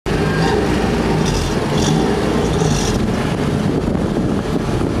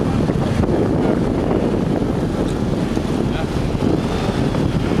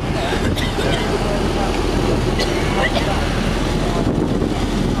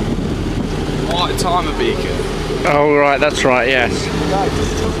timer beacon. Oh right, that's right, yes.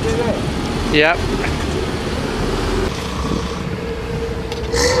 Yep.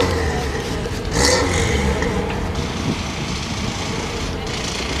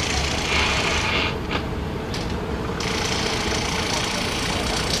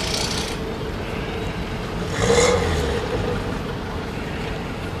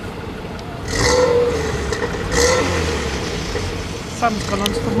 Sun's gone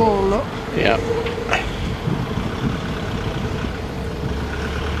onto the wall, look. Yep.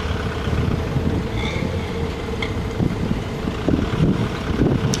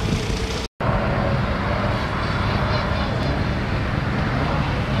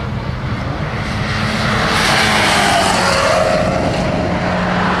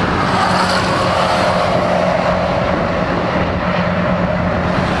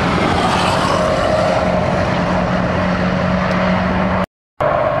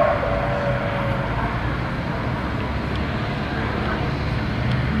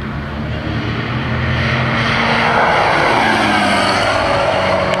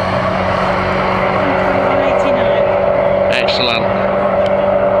 Excellent.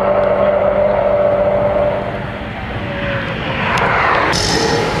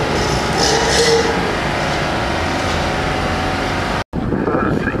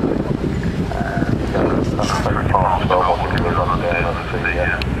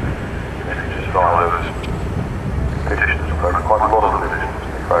 Quite a lot of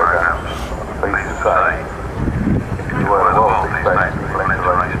programs. I'm pleased to say, you were well expecting to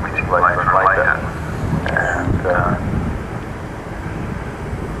arrange a meeting later and later, and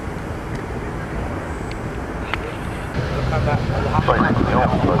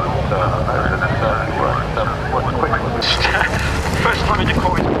first time in the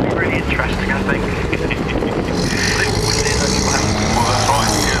court is going to be really interesting, I think.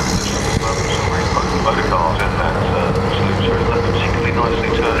 Other cars in that salute are not particularly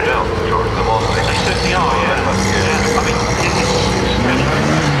nicely turned out. Majority of them are. They certainly are, yeah. I mean,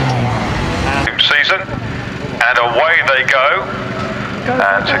 season, and away they go.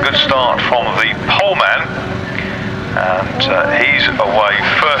 And it's a good start from the poleman, and he's away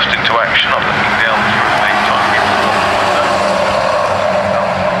first into action. I'm looking down through the time.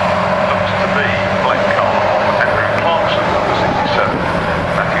 Looks to be black car. Andrew Clarkson, number 67.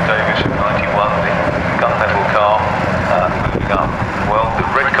 Matthew Davis, 91. The gunmetal car moving up. Well, the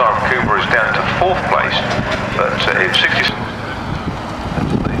red car of Comber is down to 4th place, but it's 60. As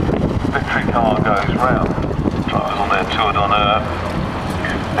the victory car goes round, drivers on their tour d'honneur,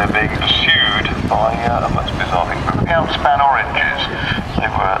 they're being pursued by a most bizarre thing. Outspan Oranges. They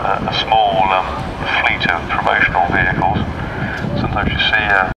were a small fleet of promotional vehicles. Sometimes you see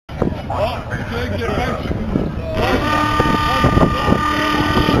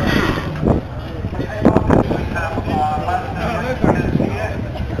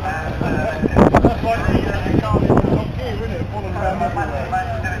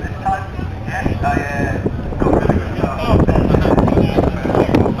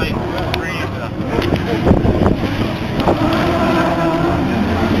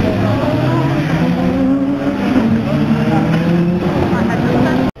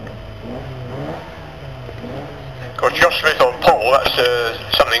Josh Smith on pole. That's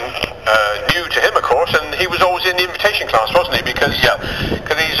something new to him, of course, and he was always in the invitation class, wasn't he? Because he's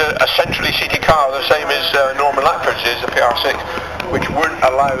a centrally seated car, the same as Norman Lackford's is, a PR6, which weren't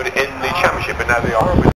allowed in the championship, and now they are.